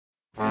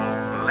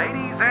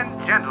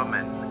and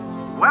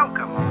gentlemen,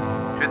 welcome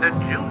to the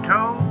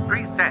Junto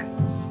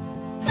Presents.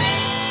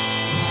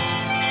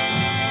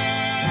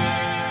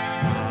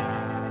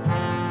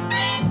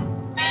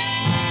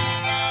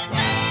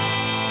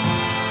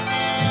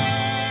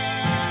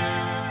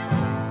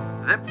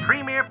 The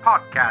premier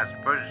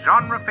podcast for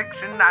genre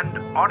fiction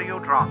and audio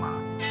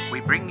drama.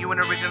 We bring you an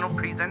original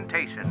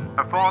presentation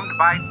performed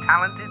by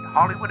talented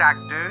Hollywood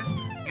actors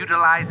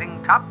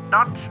utilizing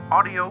top-notch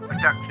audio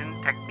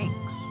production techniques.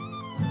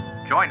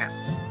 Join us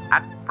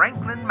at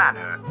Franklin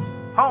Manor,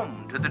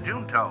 home to the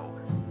Junto,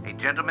 a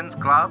gentleman's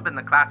club in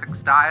the classic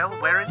style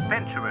where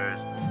adventurers,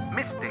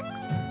 mystics,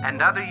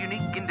 and other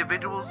unique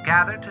individuals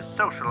gather to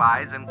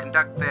socialize and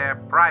conduct their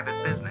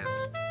private business.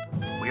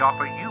 We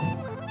offer you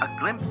a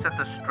glimpse at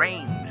the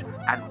strange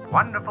and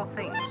wonderful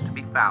things to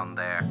be found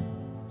there.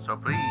 So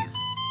please,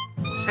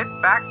 sit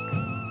back,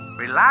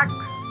 relax,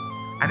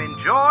 and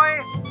enjoy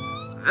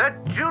the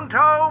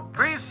Junto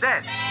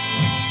Presents.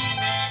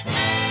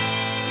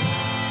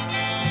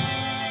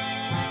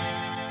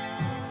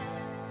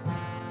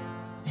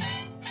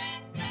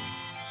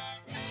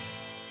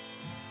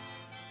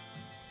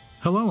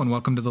 Hello and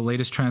welcome to the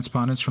latest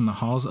transpondence from the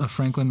halls of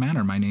Franklin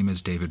Manor. My name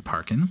is David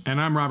Parkin. And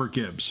I'm Robert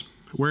Gibbs.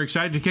 We're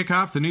excited to kick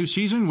off the new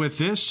season with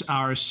this,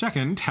 our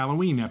second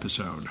Halloween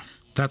episode.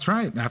 That's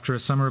right. After a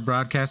summer of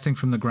broadcasting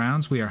from the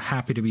grounds, we are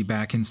happy to be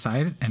back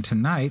inside, and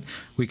tonight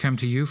we come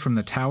to you from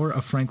the Tower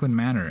of Franklin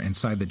Manor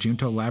inside the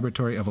Junto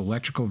Laboratory of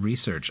Electrical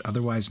Research,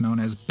 otherwise known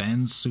as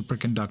Ben's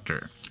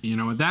Superconductor. You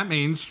know what that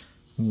means?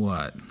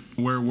 What?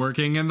 We're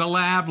working in the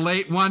lab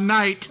late one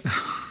night.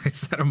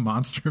 Is that a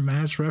Monster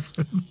Mash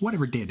reference?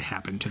 Whatever did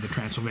happen to the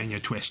Transylvania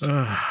twist?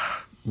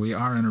 We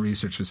are in a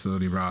research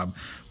facility, Rob.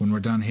 When we're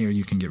done here,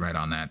 you can get right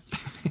on that.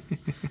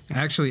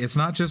 Actually, it's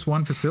not just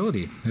one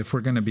facility, if we're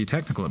going to be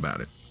technical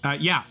about it.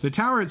 The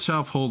tower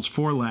itself holds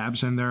 4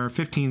 labs, and there are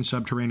 15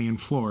 subterranean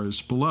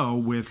floors below,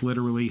 with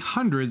literally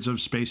hundreds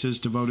of spaces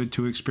devoted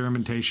to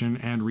experimentation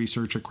and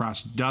research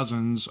across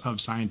dozens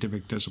of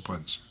scientific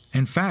disciplines.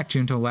 In fact,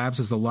 Junto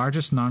Labs is the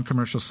largest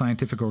non-commercial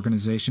scientific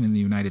organization in the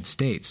United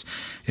States.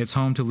 It's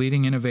home to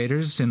leading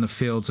innovators in the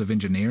fields of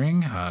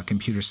engineering,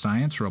 computer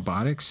science,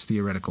 robotics,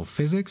 theoretical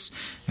physics,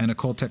 and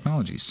occult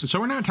technologies. So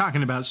we're not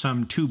talking about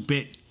some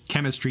 2-bit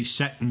chemistry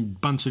set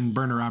and Bunsen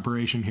burner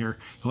operation here.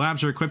 The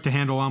labs are equipped to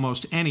handle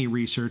almost any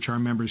research our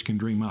members can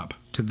dream up.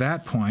 To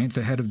that point,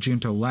 the head of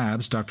Junto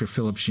Labs, Dr.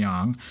 Philip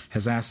Xiang,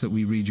 has asked that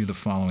we read you the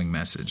following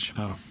message.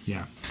 Oh,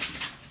 yeah.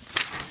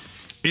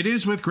 It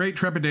is with great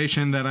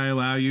trepidation that I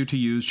allow you to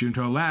use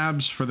Junto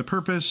Labs for the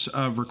purpose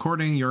of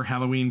recording your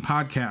Halloween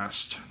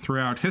podcast.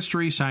 Throughout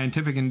history,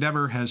 scientific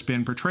endeavor has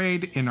been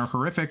portrayed in a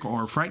horrific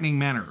or frightening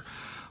manner.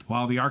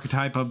 While the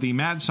archetype of the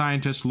mad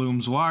scientist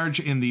looms large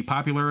in the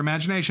popular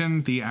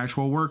imagination, the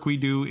actual work we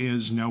do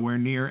is nowhere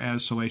near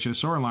as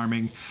salacious or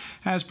alarming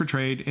as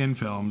portrayed in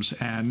films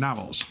and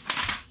novels.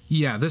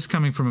 Yeah, this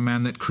coming from a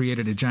man that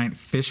created a giant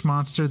fish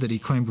monster that he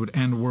claimed would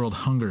end world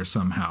hunger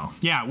somehow.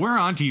 Yeah, we're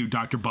on to you,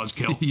 Dr.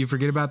 Buzzkill. You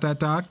forget about that,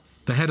 Doc?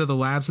 The head of the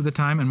labs at the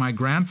time, and my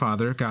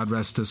grandfather, God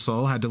rest his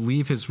soul, had to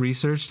leave his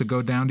research to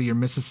go down to your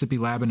Mississippi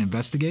lab and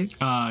investigate?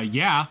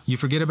 Yeah. You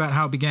forget about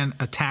how it began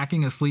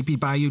attacking a sleepy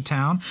bayou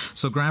town,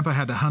 so Grandpa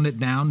had to hunt it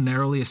down,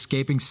 narrowly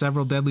escaping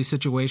several deadly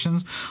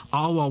situations,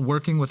 all while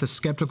working with a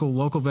skeptical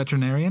local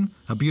veterinarian,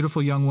 a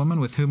beautiful young woman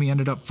with whom he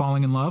ended up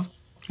falling in love?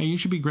 Hey, you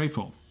should be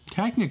grateful.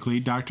 Technically,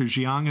 Dr.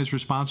 Xiang is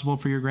responsible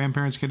for your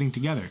grandparents getting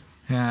together.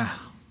 Yeah,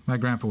 my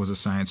grandpa was a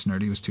science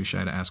nerd. He was too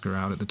shy to ask her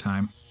out at the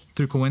time.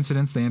 Through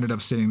coincidence, they ended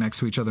up sitting next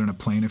to each other in a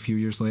plane a few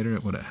years later.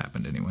 It would have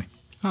happened anyway.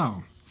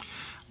 Oh.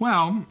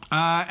 Well,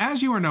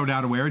 as you are no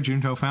doubt aware,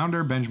 Junto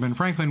founder Benjamin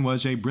Franklin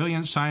was a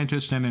brilliant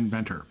scientist and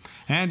inventor.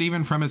 And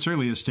even from its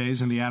earliest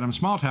days in the Adams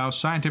Malthouse,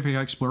 scientific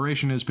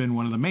exploration has been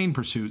one of the main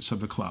pursuits of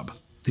the club.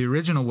 The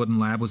original wooden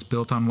lab was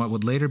built on what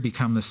would later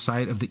become the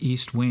site of the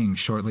East Wing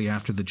shortly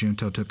after the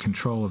Junto took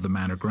control of the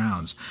manor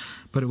grounds,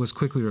 but it was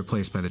quickly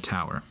replaced by the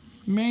tower.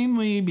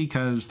 Mainly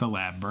because the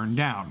lab burned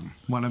down,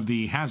 one of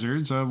the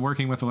hazards of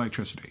working with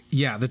electricity.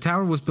 Yeah, the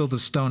tower was built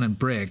of stone and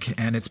brick,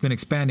 and it's been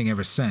expanding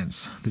ever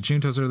since. The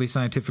Junto's early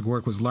scientific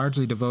work was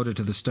largely devoted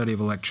to the study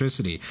of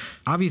electricity.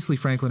 Obviously,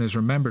 Franklin is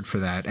remembered for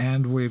that,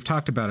 and we've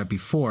talked about it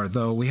before,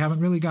 though we haven't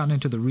really gotten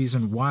into the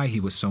reason why he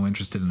was so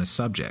interested in the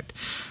subject.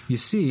 You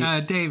see...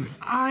 Dave,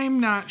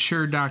 I'm not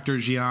sure Dr.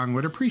 Xiang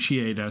would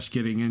appreciate us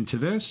getting into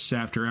this,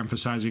 after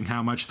emphasizing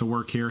how much the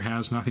work here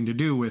has nothing to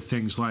do with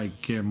things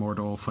like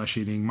immortal,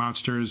 flesh-eating monsters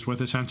with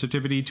a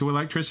sensitivity to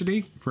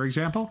electricity, for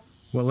example.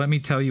 Well, let me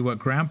tell you what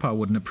Grandpa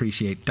wouldn't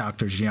appreciate,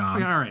 Dr. Xiang.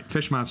 All right,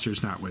 fish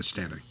monsters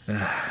notwithstanding.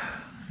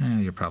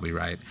 You're probably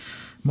right.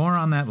 More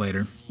on that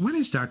later. What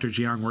is Dr.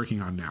 Xiang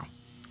working on now?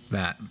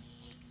 That.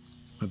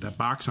 With that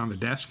box on the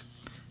desk?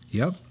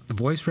 Yep, the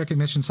voice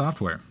recognition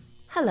software.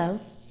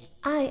 Hello,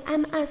 I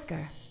am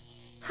Asger.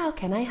 How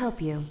can I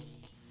help you?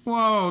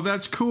 Whoa,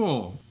 that's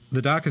cool.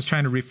 The doc is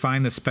trying to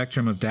refine the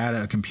spectrum of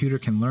data a computer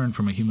can learn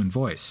from a human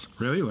voice.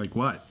 Really? Like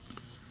what?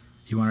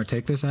 You want to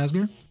take this,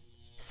 Asger?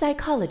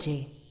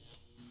 Psychology.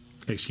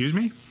 Excuse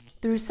me?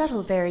 Through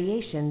subtle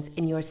variations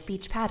in your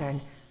speech pattern,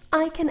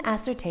 I can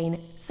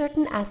ascertain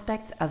certain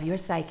aspects of your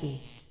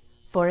psyche.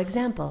 For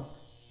example,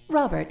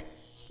 Robert,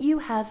 you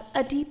have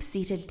a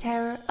deep-seated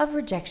terror of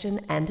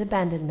rejection and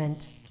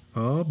abandonment.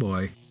 Oh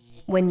boy.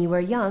 When you were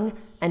young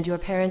and your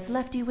parents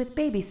left you with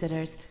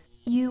babysitters,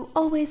 you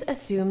always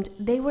assumed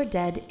they were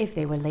dead if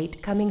they were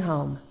late coming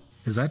home.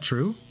 Is that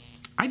true?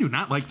 I do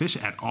not like this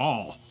at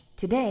all.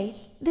 Today,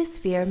 this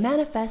fear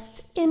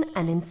manifests in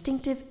an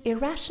instinctive,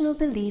 irrational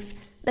belief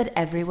that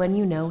everyone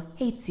you know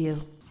hates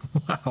you.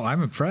 Wow,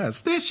 I'm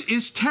impressed. This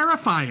is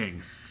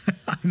terrifying.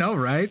 I know,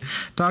 right?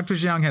 Dr.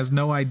 Jiang has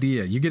no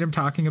idea. You get him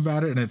talking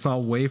about it, and it's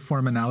all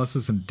waveform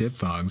analysis and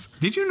diphthongs.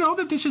 Did you know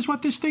that this is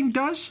what this thing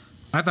does?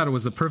 I thought it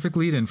was the perfect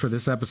lead-in for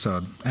this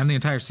episode, and the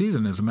entire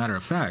season, as a matter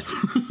of fact.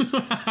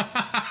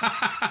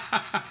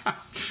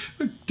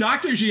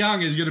 Dr.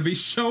 Jiang is going to be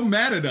so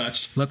mad at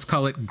us. Let's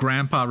call it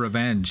Grandpa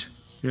Revenge.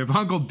 If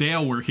Uncle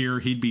Dale were here,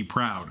 he'd be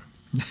proud.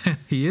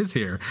 He is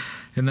here.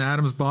 In the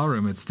Adams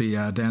Ballroom, it's the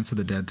Dance of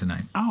the Dead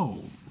tonight.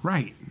 Oh,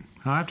 right.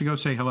 I'll have to go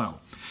say hello.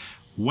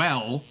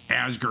 Well,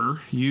 Asger,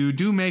 you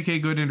do make a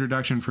good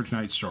introduction for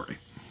tonight's story.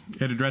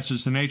 It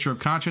addresses the nature of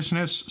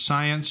consciousness,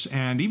 science,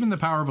 and even the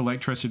power of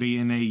electricity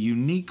in a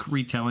unique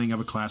retelling of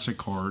a classic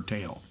horror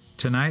tale.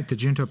 Tonight, the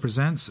Junto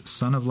presents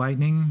Son of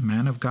Lightning,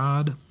 Man of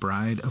God,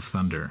 Bride of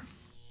Thunder.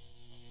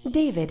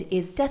 David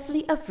is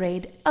deathly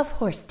afraid of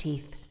horse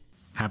teeth.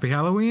 Happy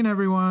Halloween,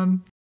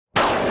 everyone!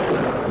 He's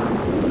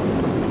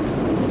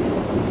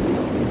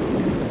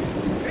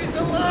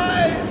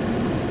alive!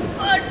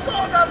 My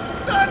God,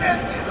 I've done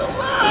it! He's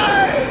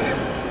alive!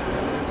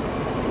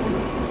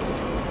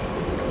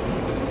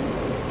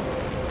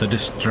 The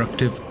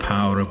destructive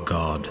power of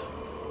God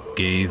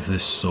gave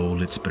this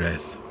soul its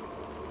breath,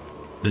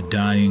 the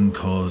dying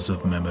cause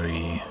of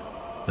memory,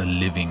 the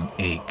living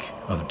ache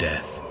of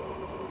death.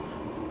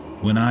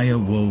 When I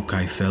awoke,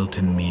 I felt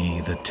in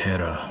me the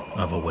terror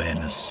of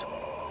awareness,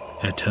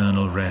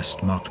 eternal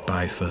rest mocked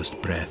by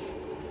first breath,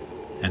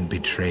 and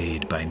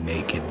betrayed by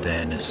naked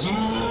there-ness.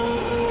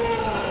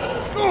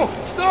 No!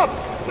 Stop!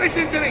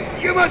 Listen to me!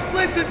 You must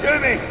listen to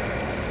me!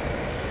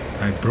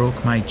 I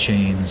broke my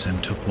chains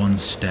and took one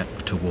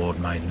step toward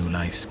my new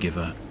life's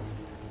giver.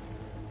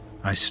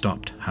 I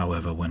stopped,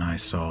 however, when I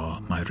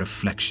saw my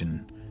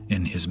reflection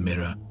in his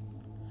mirror.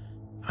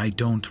 I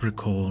don't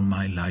recall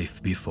my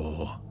life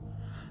before,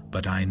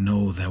 but I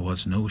know there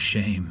was no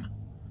shame.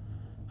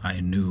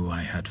 I knew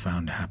I had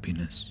found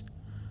happiness.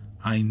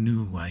 I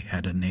knew I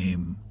had a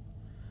name.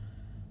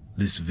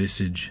 This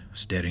visage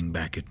staring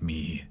back at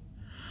me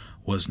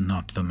was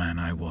not the man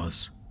I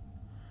was,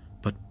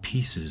 but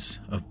pieces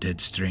of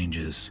dead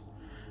strangers,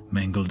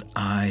 mangled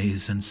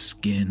eyes and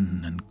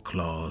skin and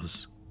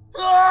claws.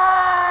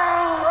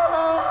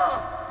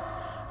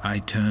 I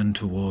turned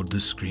toward the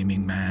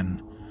screaming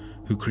man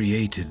who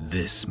created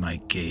this my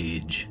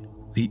cage,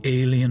 the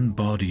alien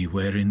body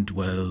wherein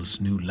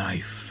dwells new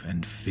life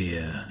and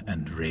fear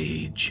and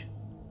rage.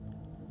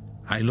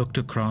 I looked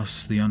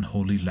across the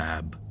unholy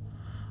lab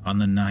on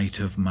the night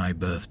of my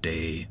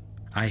birthday.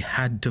 I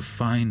had to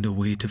find a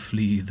way to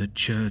flee the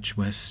church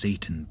where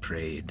Satan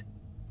prayed.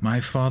 My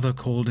father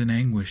called in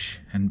anguish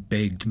and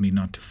begged me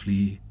not to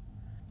flee,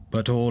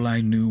 but all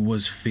I knew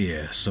was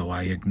fear, so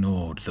I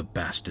ignored the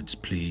bastard's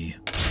plea.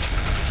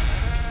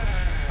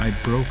 I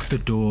broke the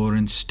door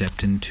and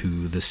stepped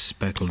into the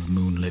speckled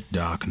moonlit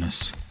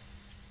darkness,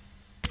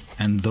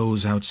 and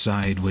those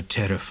outside were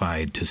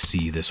terrified to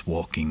see this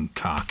walking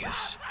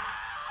carcass.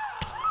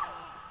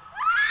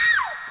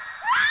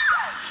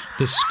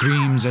 The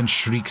screams and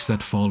shrieks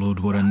that followed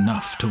were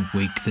enough to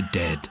wake the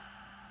dead.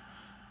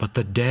 But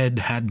the dead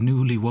had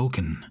newly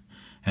woken,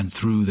 and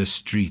through the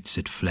streets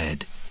it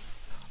fled.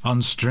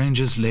 On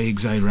strangers'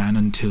 legs I ran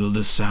until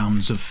the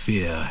sounds of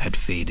fear had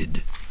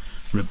faded,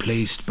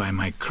 replaced by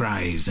my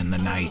cries in the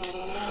night,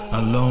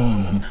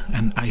 alone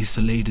and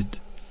isolated.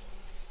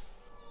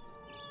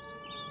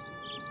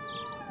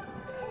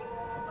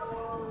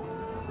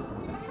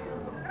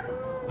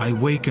 I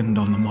wakened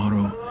on the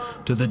morrow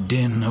to the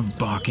din of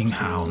barking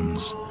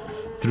hounds.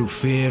 Through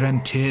fear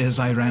and tears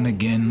I ran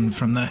again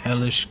from the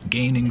hellish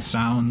gaining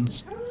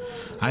sounds.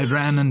 I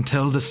ran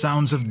until the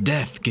sounds of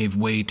death gave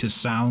way to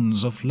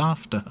sounds of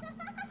laughter.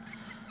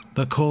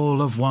 The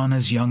call of one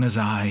as young as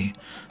I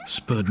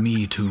spurred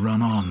me to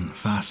run on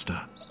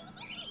faster.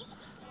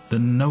 The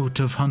note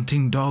of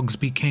hunting dogs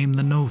became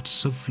the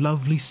notes of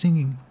lovely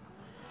singing,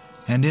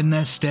 and in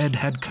their stead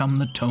had come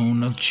the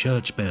tone of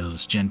church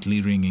bells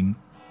gently ringing.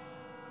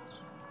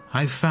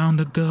 I found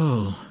a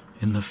girl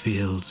in the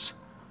fields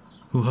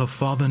who her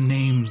father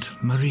named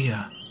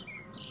Maria.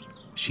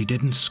 She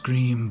didn't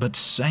scream but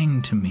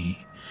sang to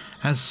me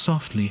as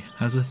softly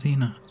as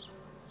Athena.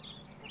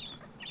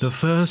 The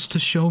first to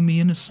show me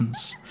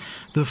innocence,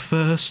 the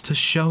first to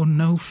show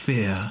no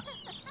fear,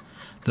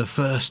 the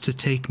first to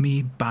take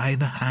me by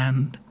the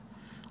hand,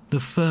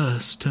 the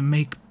first to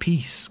make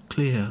peace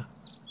clear.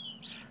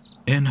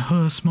 In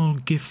her small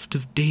gift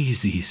of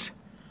daisies,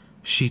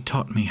 she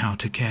taught me how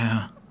to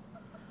care.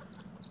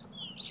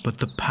 But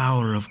the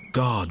power of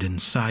God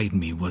inside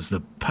me was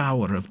the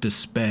power of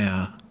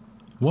despair.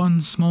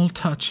 One small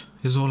touch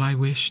is all I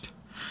wished,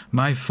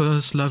 my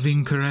first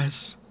loving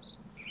caress.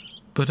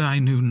 But I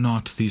knew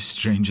not these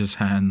strangers'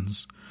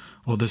 hands,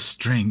 or the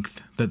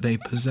strength that they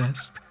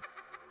possessed.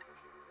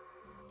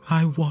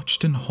 I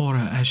watched in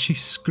horror as she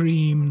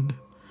screamed,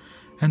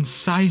 and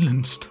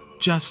silenced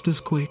just as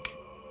quick.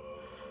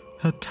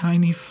 Her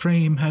tiny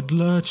frame had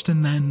lurched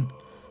and then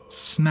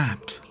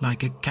snapped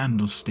like a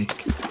candlestick.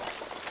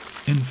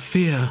 In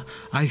fear,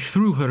 I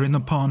threw her in the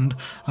pond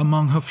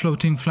among her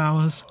floating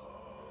flowers.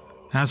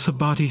 As her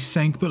body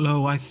sank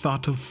below, I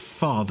thought of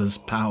Father's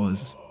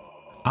powers.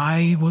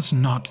 I was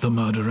not the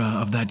murderer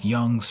of that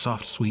young,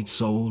 soft, sweet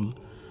soul,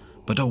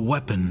 but a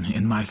weapon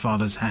in my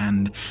Father's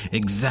hand,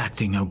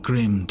 exacting a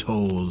grim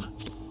toll.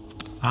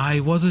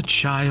 I was a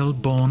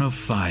child born of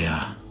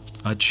fire,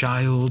 a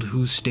child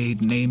who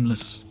stayed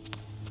nameless,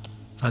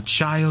 a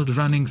child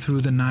running through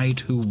the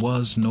night who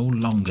was no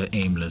longer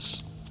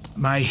aimless.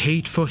 My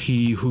hate for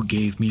he who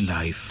gave me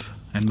life,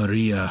 and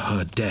Maria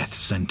her death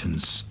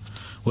sentence,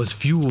 was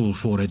fuel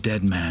for a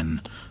dead man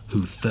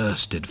who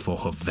thirsted for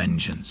her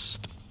vengeance.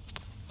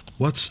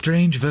 What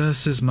strange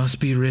verses must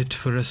be writ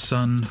for a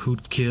son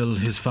who'd kill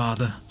his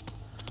father?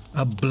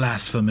 A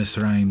blasphemous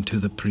rhyme to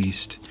the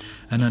priest,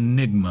 an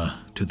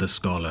enigma to the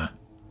scholar.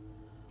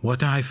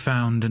 What I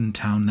found in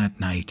town that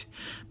night,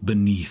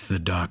 beneath the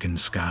darkened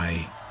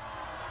sky,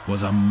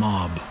 was a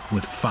mob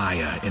with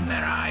fire in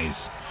their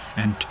eyes,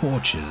 and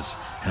torches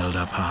held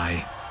up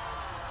high.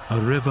 A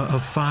river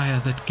of fire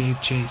that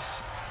gave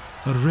chase,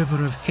 a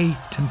river of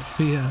hate and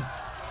fear,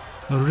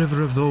 a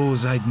river of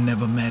those I'd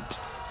never met,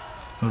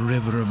 a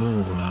river of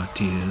all our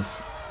tears.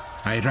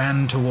 I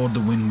ran toward the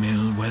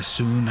windmill where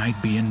soon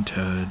I'd be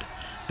interred.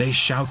 They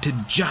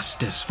shouted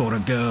justice for a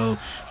girl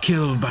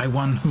killed by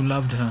one who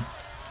loved her.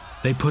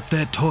 They put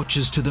their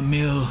torches to the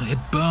mill, it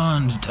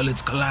burned till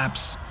its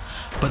collapse,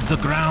 but the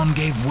ground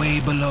gave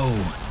way below,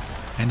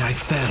 and I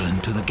fell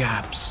into the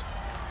gaps.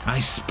 I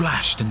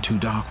splashed into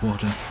dark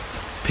water,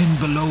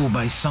 pinned below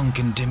by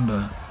sunken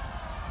timber.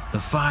 The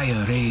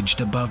fire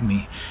raged above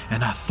me,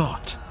 and a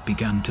thought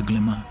began to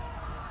glimmer.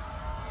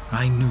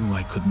 I knew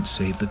I couldn't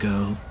save the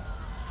girl.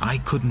 I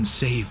couldn't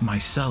save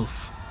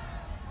myself.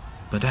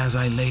 But as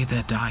I lay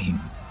there dying,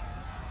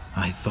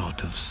 I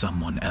thought of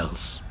someone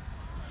else.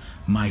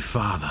 My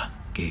father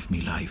gave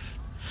me life,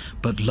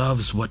 but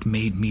love's what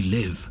made me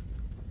live.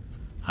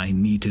 I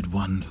needed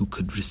one who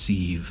could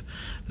receive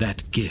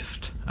that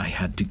gift I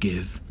had to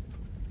give.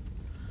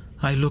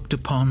 I looked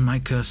upon my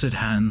cursed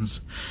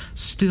hands,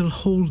 still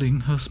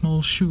holding her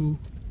small shoe,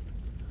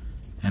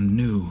 and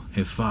knew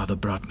if father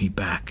brought me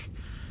back,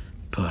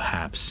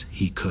 perhaps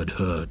he could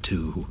her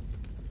too.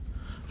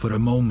 For a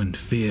moment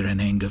fear and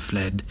anger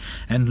fled,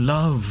 and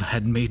love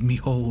had made me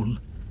whole.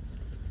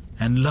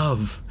 And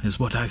love is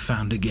what I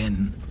found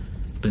again,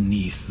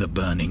 beneath the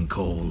burning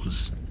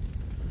coals.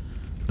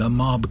 The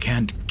mob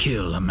can't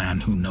kill a man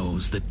who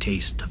knows the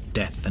taste of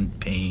death and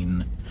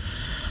pain.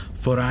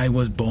 For I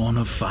was born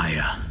of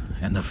fire,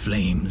 and the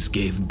flames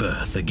gave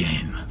birth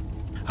again.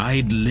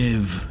 I'd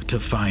live to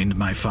find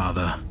my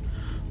father,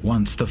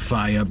 once the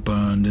fire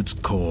burned its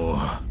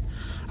core.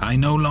 I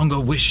no longer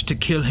wish to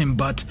kill him,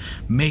 but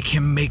make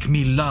him make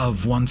me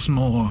love once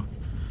more.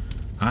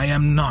 I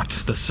am not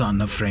the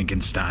son of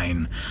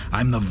Frankenstein.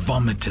 I'm the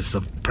vomitus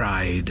of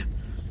pride.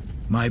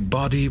 My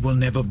body will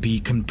never be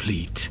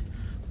complete,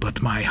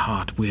 but my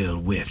heart will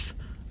with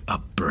a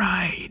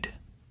bride.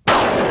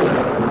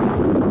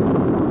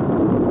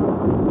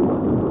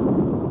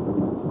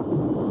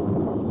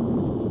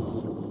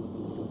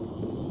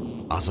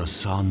 As a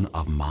son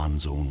of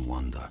man's own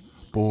wonder,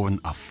 born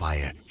of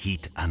fire,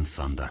 heat and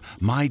thunder,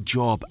 my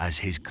job as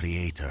his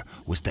creator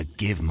was to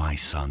give my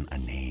son a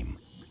name.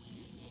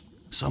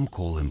 Some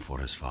call him for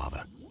his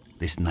father,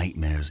 this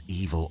nightmare's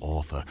evil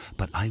author,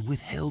 but I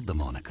withheld the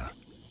moniker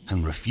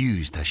and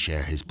refused to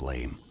share his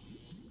blame.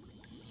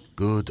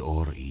 Good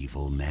or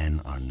evil,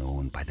 men are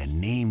known by the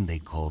name they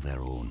call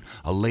their own,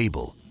 a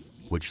label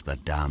which the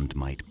damned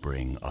might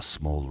bring a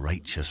small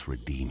righteous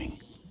redeeming.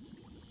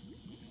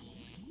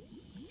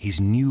 His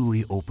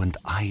newly opened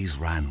eyes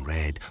ran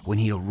red when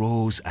he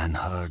arose and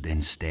heard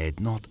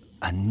instead not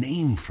a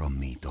name from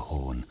me to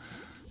hone,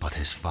 but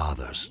his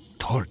father's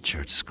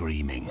tortured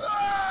screaming.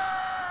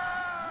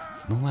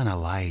 No man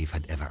alive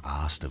had ever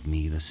asked of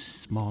me the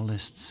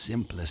smallest,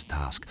 simplest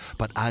task,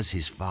 but as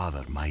his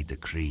father, my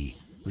decree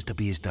was to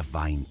be his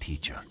divine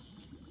teacher.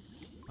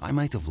 I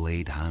might have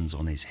laid hands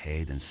on his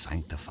head and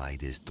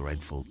sanctified his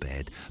dreadful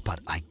bed, but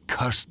I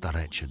cursed the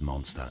wretched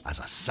monster as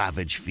a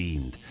savage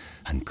fiend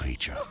and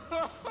creature.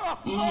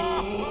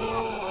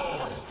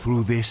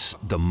 Through this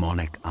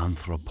demonic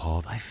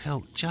anthropod, I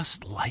felt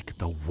just like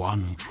the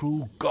one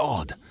true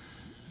God.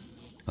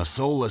 A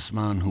soulless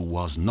man who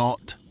was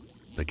not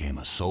became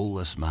a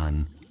soulless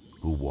man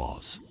who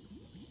was.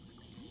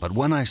 But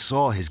when I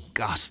saw his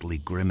ghastly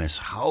grimace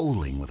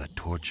howling with a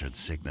tortured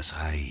sickness,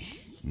 I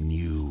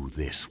knew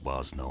this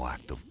was no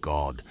act of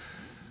God,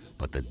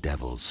 but the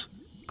devil's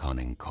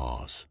cunning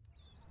cause.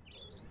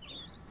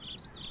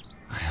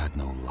 I had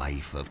no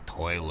life of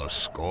toil or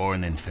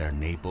scorn in fair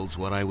Naples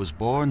where I was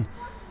born.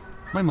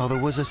 My mother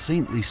was a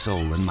saintly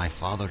soul, and my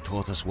father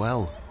taught us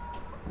well.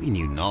 We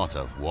knew naught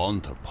of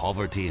want or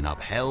poverty and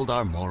upheld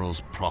our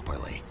morals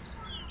properly.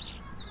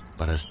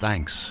 But as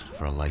thanks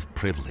for a life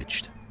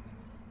privileged,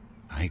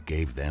 I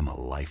gave them a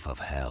life of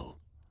hell.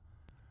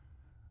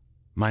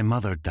 My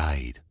mother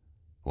died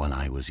when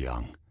I was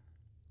young,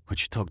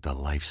 which took the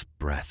life's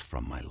breath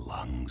from my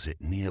lungs. It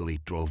nearly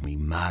drove me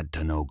mad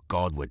to know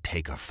God would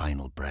take her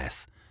final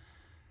breath.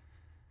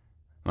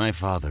 My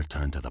father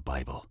turned to the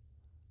Bible,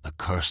 the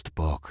cursed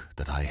book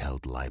that I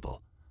held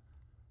liable.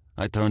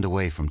 I turned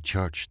away from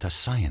church to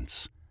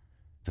science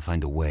to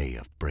find a way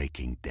of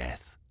breaking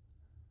death.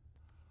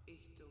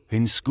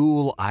 In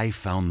school, I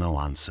found no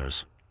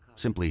answers,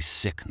 simply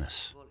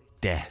sickness,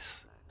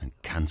 death, and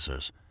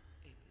cancers.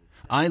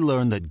 I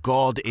learned that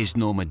God is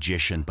no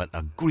magician, but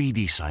a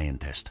greedy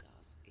scientist.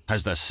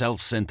 As the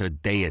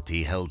self-centered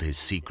deity held his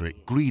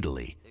secret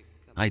greedily,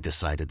 I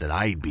decided that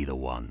I'd be the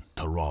one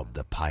to rob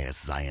the pious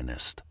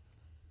Zionist.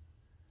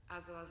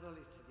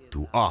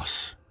 To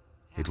us,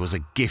 it was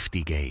a gift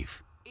he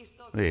gave,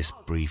 this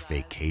brief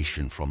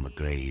vacation from the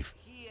grave.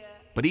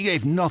 But he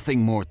gave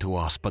nothing more to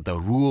us but the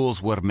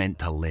rules we're meant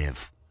to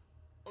live.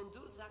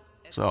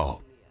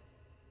 So,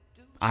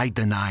 I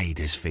denied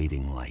his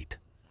fading light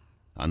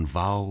and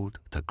vowed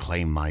to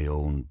claim my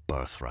own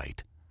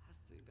birthright.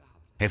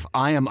 If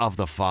I am of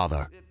the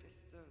Father,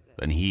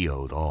 then he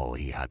owed all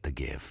he had to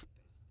give.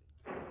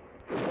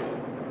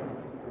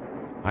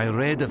 I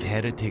read of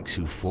heretics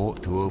who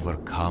fought to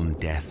overcome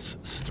death's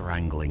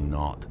strangling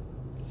knot.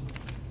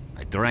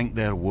 I drank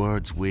their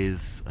words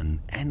with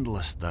an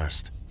endless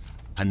thirst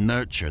and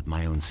nurtured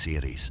my own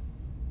series.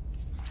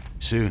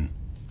 Soon,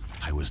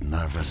 I was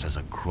nervous as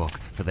a crook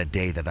for the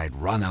day that I'd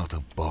run out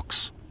of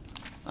books.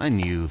 I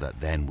knew that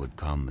then would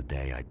come the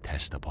day I'd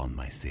test upon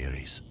my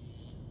theories.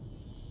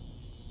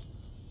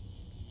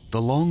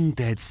 The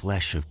long-dead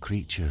flesh of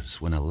creatures,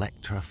 when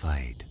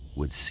electrified,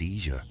 would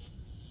seizure.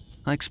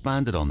 I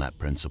expanded on that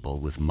principle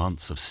with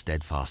months of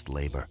steadfast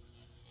labor.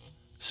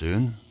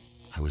 Soon,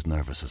 I was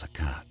nervous as a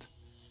cat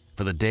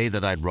for the day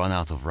that I'd run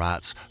out of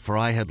rats, for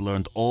I had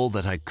learned all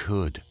that I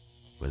could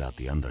without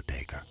the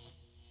undertaker.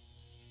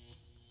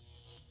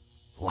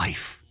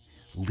 Life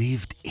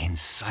lived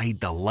inside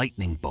the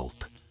lightning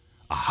bolt,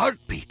 a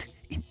heartbeat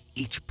in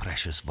each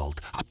precious vault,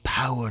 a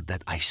power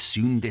that I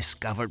soon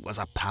discovered was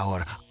a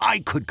power I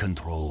could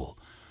control.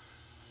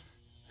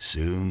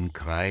 Soon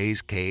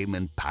cries came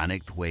in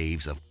panicked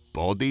waves of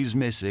bodies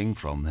missing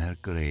from their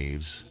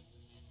graves,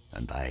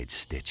 and I'd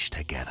stitch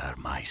together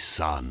my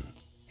son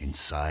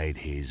inside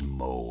his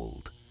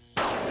mold.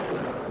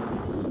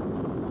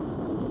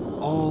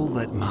 All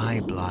that my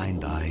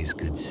blind eyes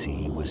could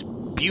see was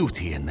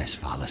beauty in this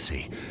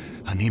fallacy,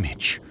 an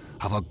image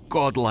of a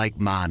godlike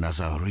man as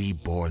a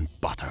reborn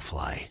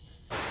butterfly.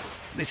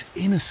 This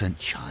innocent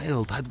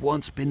child had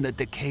once been the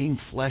decaying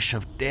flesh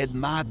of dead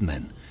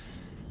madmen,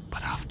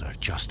 but after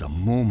just a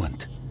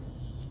moment,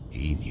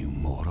 he knew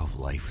more of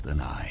life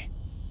than I.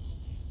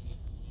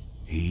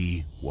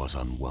 He was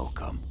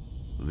unwelcome.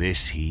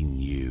 This he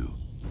knew.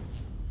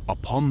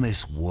 Upon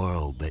this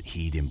world that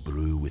he'd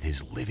imbrue with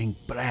his living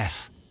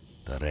breath,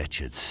 the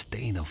wretched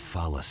stain of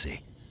fallacy.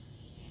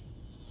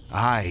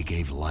 I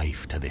gave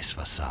life to this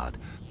facade,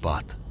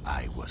 but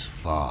I was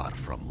far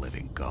from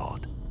living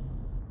God.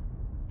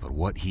 For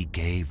what he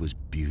gave was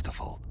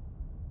beautiful,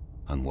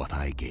 and what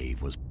I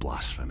gave was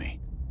blasphemy.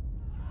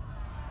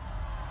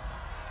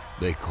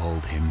 They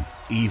called him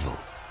evil,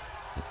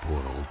 the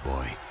poor old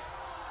boy.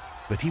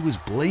 But he was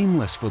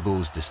blameless for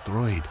those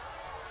destroyed.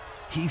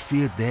 He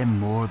feared them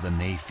more than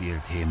they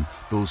feared him,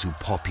 those who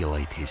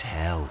populate his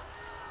hell.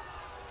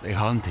 They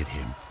hunted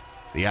him,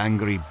 the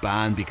angry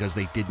band, because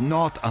they did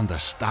not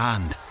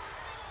understand.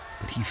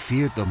 But he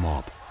feared the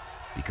mob,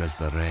 because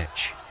the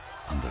wretch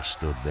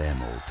understood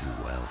them all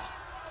too well.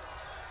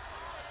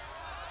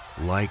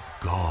 Like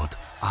God,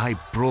 I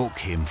broke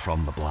him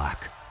from the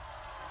black.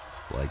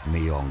 Like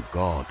me on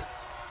God,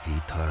 he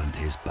turned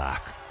his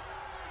back.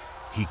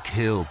 He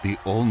killed the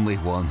only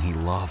one he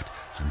loved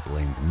and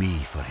blamed me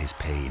for his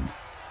pain.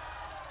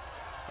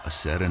 A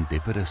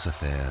serendipitous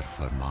affair,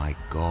 for my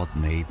God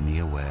made me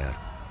aware,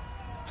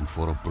 and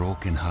for a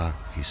broken heart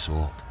he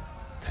sought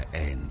to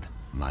end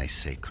my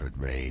sacred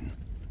reign.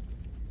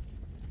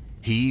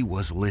 He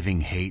was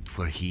living hate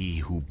for he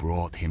who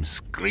brought him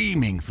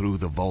screaming through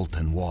the vault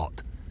and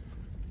what?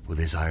 With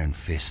his iron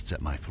fists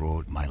at my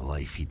throat, my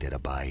life he did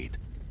abide.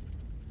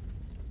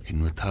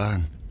 In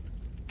return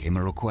came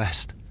a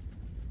request,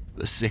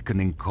 the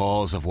sickening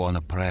cause of one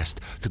oppressed,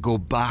 to go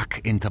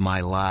back into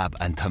my lab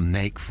and to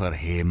make for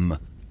him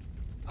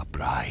a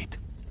bride.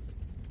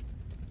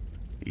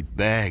 He'd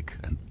beg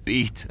and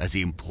beat as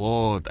he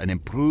implored an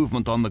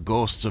improvement on the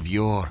ghosts of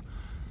yore.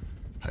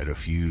 I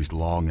refused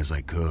long as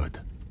I could,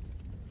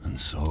 and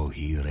so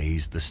he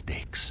raised the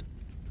stakes.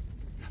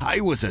 I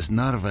was as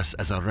nervous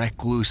as a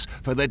recluse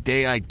for the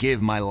day I'd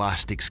give my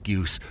last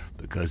excuse,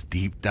 because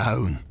deep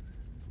down,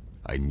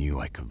 I knew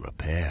I could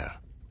repair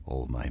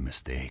all my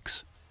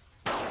mistakes.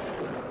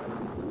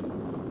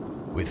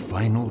 With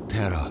final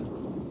terror,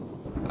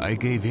 I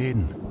gave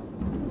in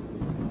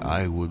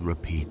I would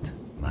repeat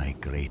my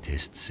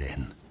greatest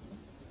sin.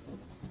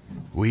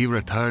 We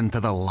returned to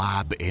the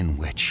lab in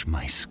which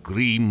my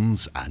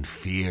screams and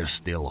fear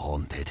still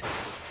haunted.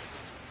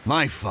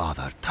 My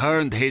father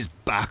turned his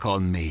back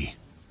on me,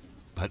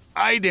 but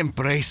I'd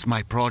embrace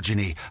my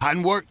progeny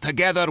and work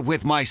together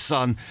with my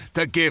son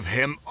to give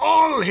him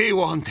all he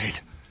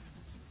wanted.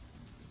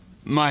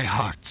 My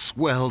heart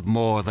swelled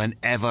more than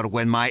ever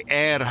when my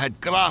heir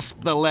had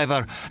grasped the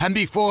lever, and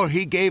before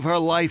he gave her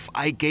life,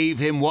 I gave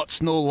him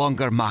what's no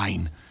longer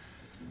mine.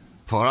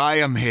 For I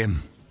am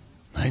him,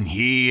 and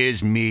he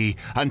is me,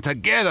 and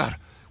together,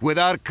 with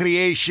our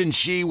creation,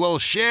 she will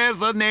share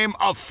the name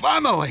of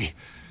family,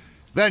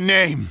 the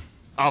name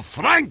of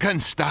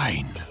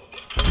Frankenstein.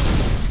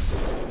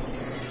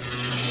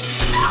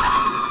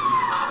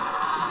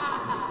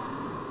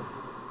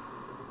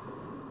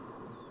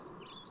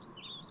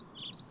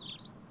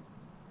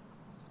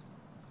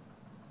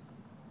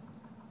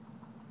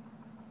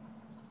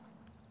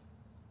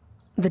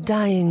 The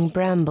dying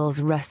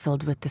brambles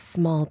wrestled with the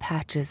small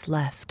patches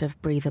left of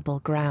breathable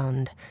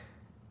ground.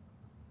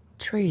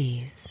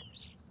 Trees,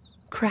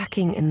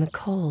 cracking in the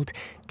cold,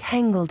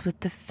 tangled with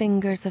the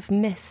fingers of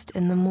mist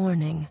in the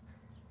morning.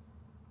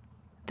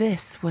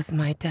 This was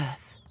my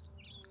death.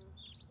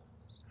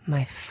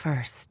 My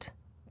first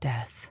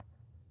death.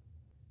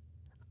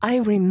 I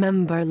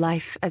remember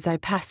life as I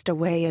passed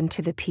away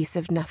into the peace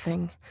of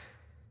nothing,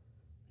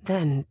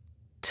 then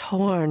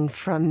torn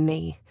from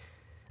me,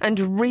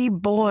 and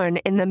reborn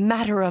in the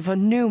matter of a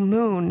new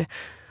moon,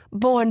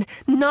 born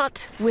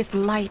not with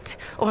light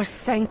or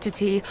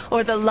sanctity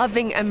or the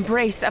loving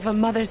embrace of a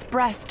mother's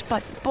breast,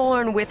 but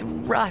born with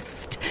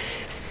rust,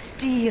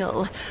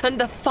 steel, and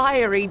the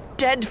fiery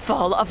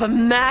deadfall of a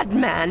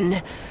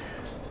madman.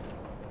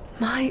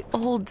 My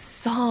old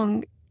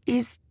song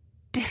is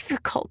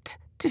difficult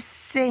to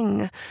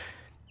sing.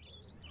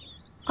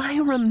 I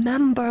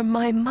remember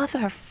my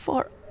mother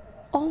for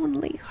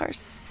only her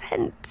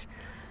scent.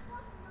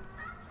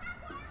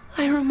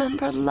 I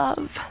remember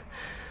love,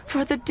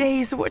 for the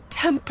days were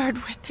tempered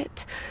with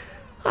it.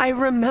 I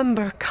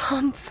remember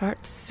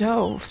comfort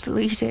so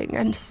fleeting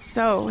and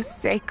so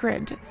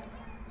sacred.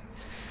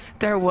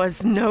 There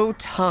was no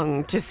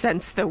tongue to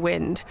sense the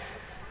wind,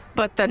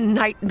 but the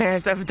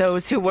nightmares of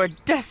those who were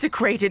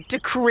desecrated to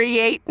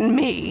create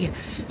me.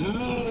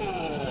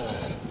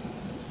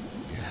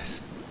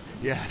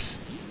 Yes.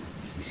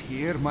 He's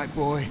here, my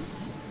boy.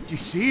 Do you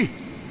see?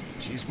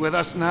 She's with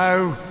us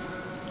now.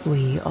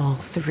 We all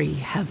three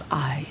have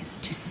eyes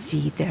to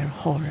see their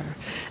horror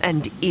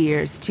and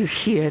ears to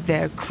hear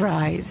their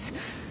cries.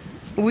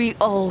 We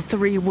all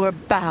three were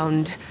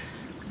bound,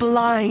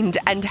 blind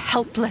and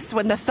helpless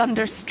when the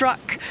thunder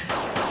struck.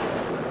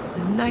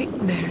 The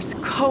nightmares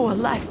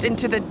coalesced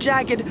into the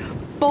jagged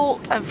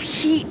bolt of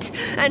heat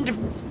and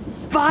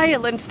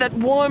violence that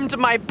warmed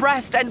my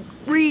breast and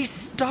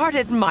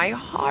restarted my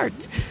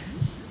heart.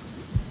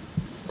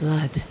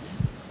 Blood,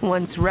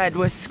 once red,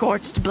 was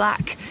scorched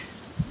black.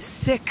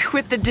 Sick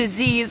with the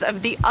disease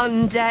of the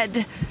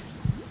undead,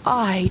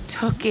 I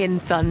took in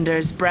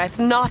Thunder's breath,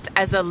 not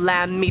as a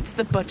lamb meets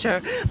the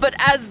butcher, but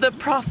as the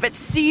prophet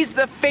sees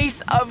the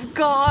face of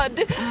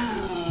God.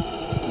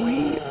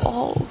 We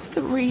all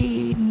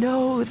three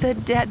know the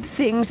dead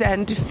things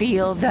and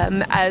feel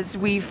them as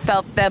we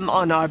felt them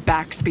on our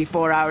backs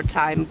before our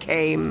time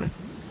came.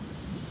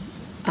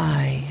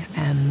 I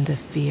am the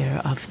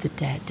fear of the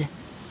dead,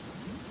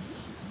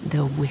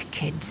 the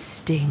wicked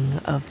sting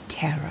of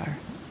terror.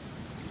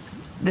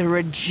 The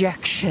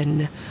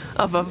rejection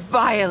of a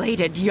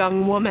violated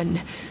young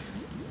woman.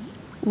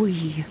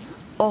 We,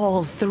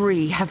 all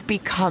three, have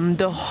become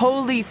the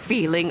holy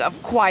feeling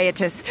of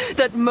quietus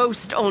that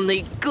most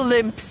only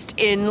glimpsed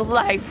in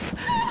life.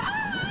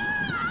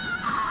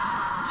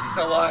 She's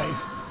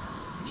alive.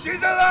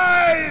 She's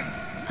alive!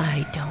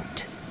 I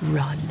don't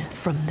run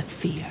from the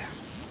fear,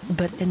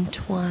 but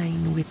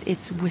entwine with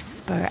its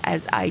whisper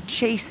as I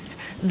chase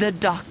the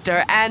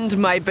doctor and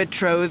my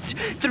betrothed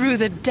through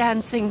the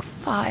dancing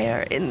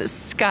fire in the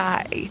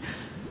sky.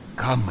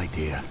 Come, my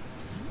dear.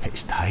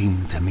 It's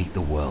time to meet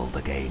the world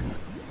again.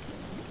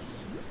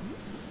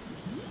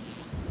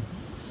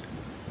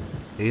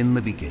 In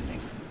the beginning,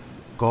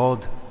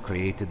 God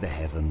created the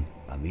heaven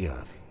and the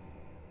earth.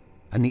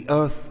 And the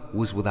earth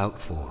was without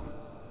form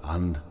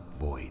and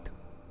void.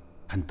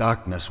 And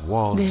darkness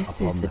was This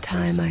upon is the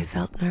time I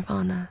felt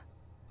nirvana.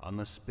 And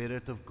the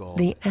Spirit of God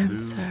The moved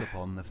answer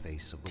upon the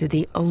face of the to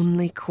the waters.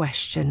 only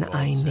question God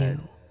I said, knew.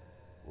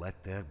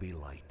 Let there be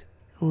light.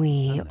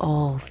 We And there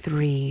all was light.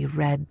 three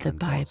read the And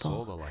God saw the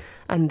Bible light,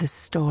 and the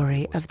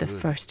story was of the good.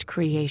 first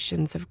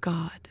creations of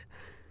God.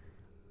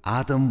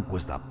 Adam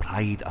was the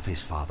pride of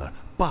his father,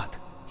 but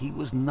he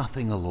was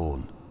nothing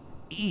alone.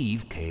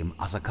 Eve came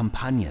as a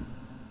companion,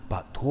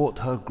 but taught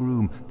her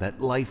groom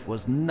that life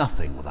was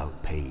nothing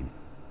without pain.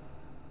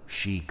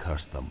 She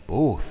cursed them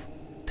both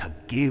to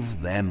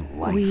give them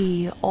life.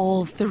 We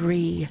all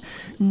three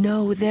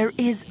know there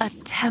is a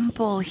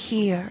temple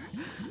here.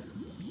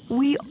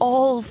 We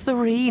all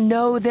three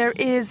know there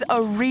is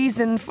a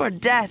reason for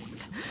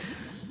death.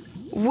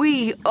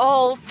 We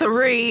all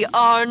three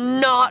are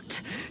not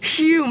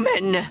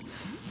human.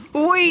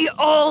 We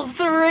all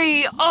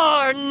three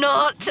are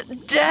not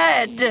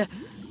dead.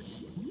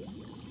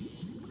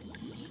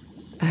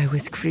 I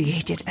was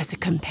created as a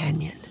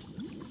companion,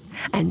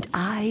 and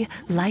I,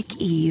 like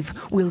Eve,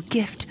 will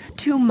gift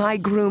to my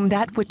groom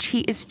that which he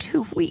is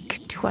too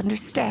weak to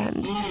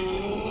understand.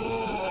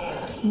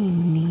 He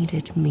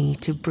needed me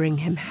to bring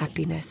him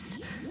happiness,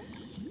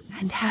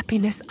 and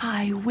happiness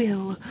I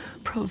will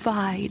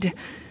provide.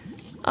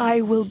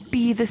 I will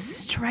be the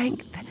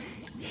strength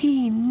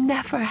he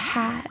never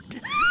had.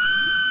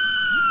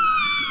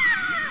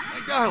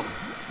 My darling,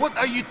 what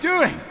are you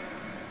doing?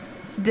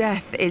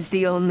 Death is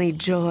the only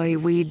joy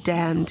we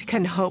damned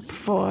can hope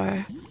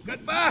for.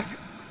 Get back!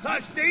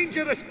 That's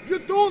dangerous! You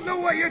don't know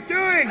what you're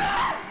doing!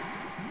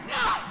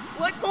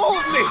 Let go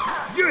of me!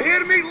 Do you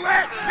hear me?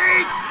 Let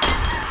me!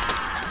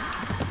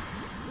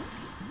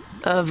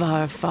 Of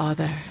our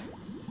father,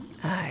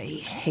 I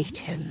hate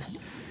him.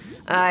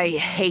 I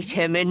hate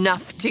him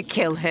enough to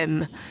kill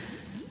him.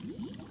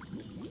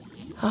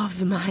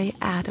 Of my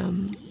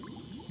Adam,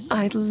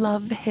 I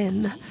love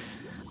him.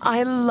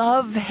 I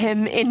love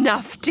him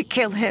enough to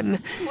kill him.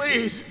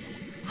 Please,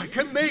 I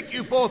can make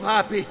you both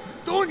happy.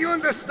 Don't you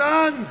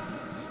understand?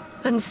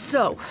 And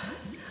so,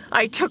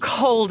 I took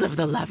hold of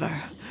the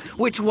lever,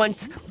 which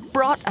once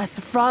brought us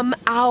from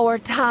our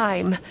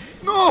time.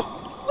 No!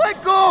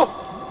 Let go!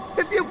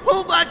 If you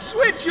pull that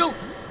switch, you'll...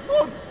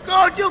 Oh,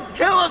 God, you'll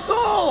kill us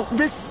all!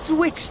 The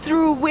switch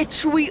through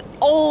which we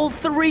all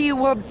three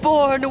were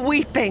born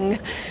weeping.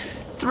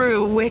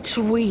 Through which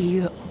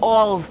we,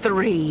 all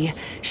three,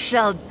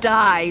 shall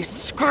die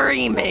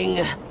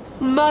screaming.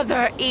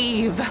 Mother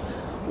Eve,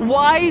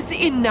 wise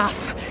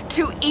enough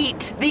to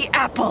eat the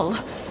apple.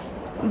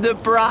 The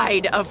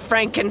bride of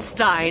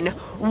Frankenstein,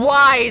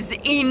 wise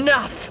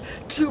enough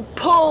to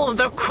pull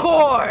the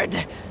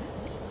cord.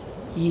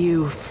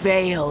 You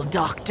fail,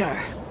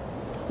 Doctor.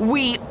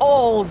 We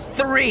all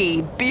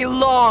three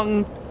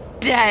belong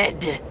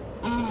dead.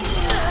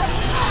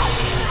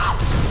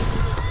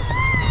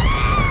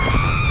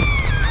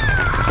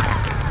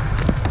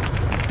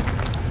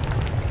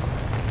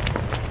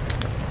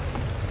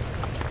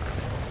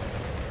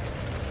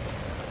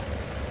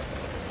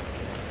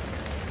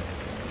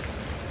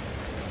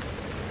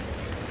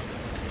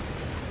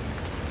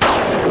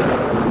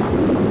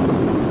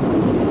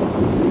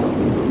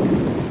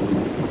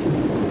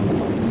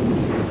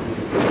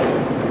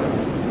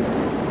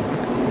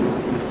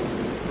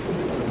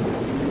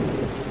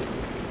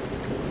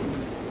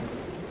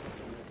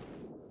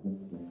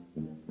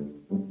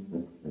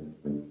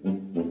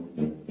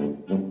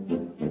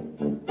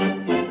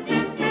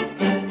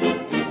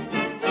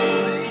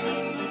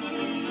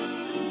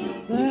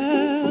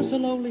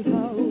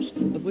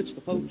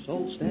 The folks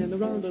all stand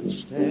around and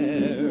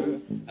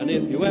stare. And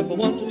if you ever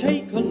want to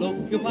take a look,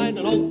 you'll find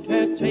an old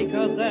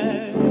caretaker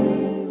there.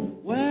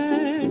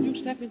 When you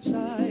step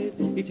inside,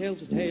 he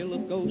tells a tale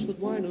of ghosts that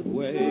whine and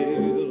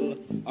wail,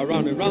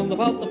 running round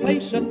about the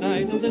place at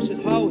night, and this is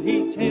how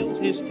he tells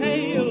his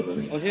tale.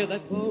 Or hear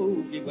that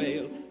bogey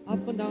wail,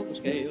 up and down the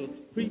scale,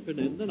 creeping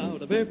in and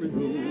out of every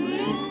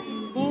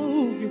room.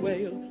 Bogey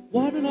wail,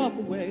 what an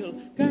awful wail,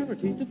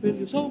 guaranteed to fill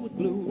your soul with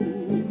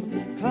gloom.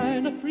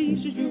 Kind of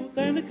freezes you,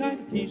 then it kind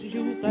of teases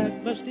you,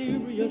 that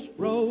mysterious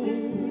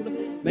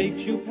groan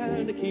makes you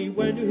panicky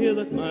when you hear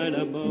that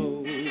minor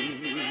moan.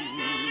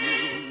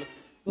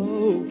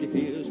 Bogey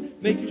fears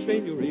make you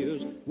strain your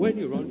ears when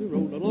you're on your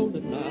own alone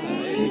at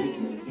night.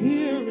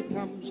 Here it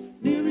comes,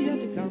 nearer yet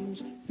it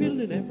comes,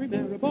 filling every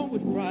marrow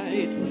with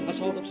fright. A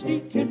sort of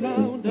sneaking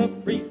round, a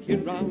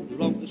freaking round, you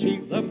long to see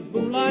the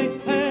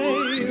moonlight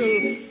pale.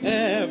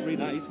 Every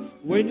night,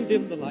 when you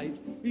dim the light,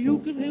 you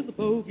can hear the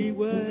bogey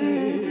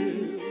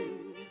wail.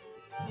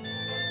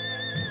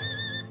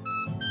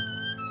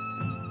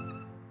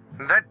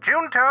 The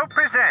Junto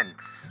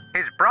Presents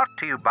is brought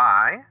to you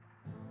by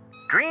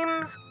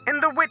Dreams in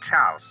the Witch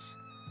House,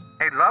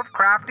 a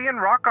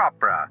Lovecraftian rock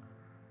opera,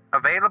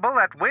 available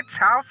at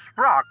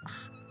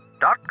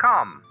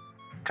witchhouserocks.com.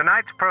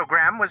 Tonight's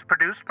program was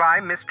produced by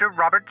Mr.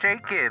 Robert J.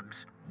 Gibbs,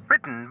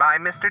 written by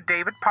Mr.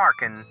 David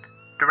Parkin,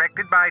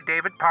 directed by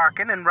David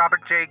Parkin and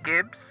Robert J.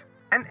 Gibbs,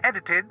 and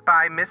edited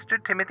by Mr.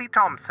 Timothy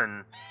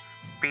Thompson,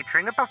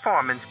 featuring a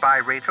performance by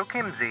Rachel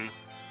Kimsey,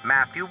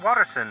 Matthew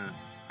Watterson,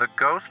 the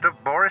ghost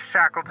of Boris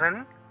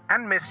Shackleton,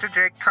 and Mr.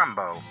 Jake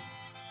Trumbo,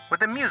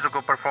 with a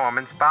musical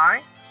performance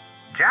by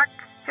Jack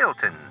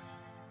Hylton.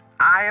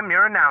 I am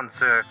your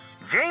announcer,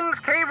 James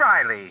K.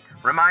 Riley,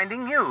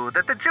 reminding you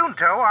that the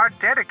Junto are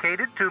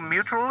dedicated to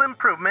mutual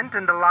improvement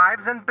in the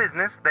lives and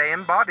business they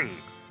embody.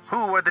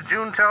 Who are the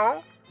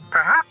Junto?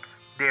 Perhaps,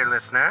 dear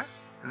listener,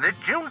 the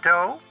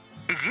Junto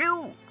is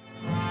you.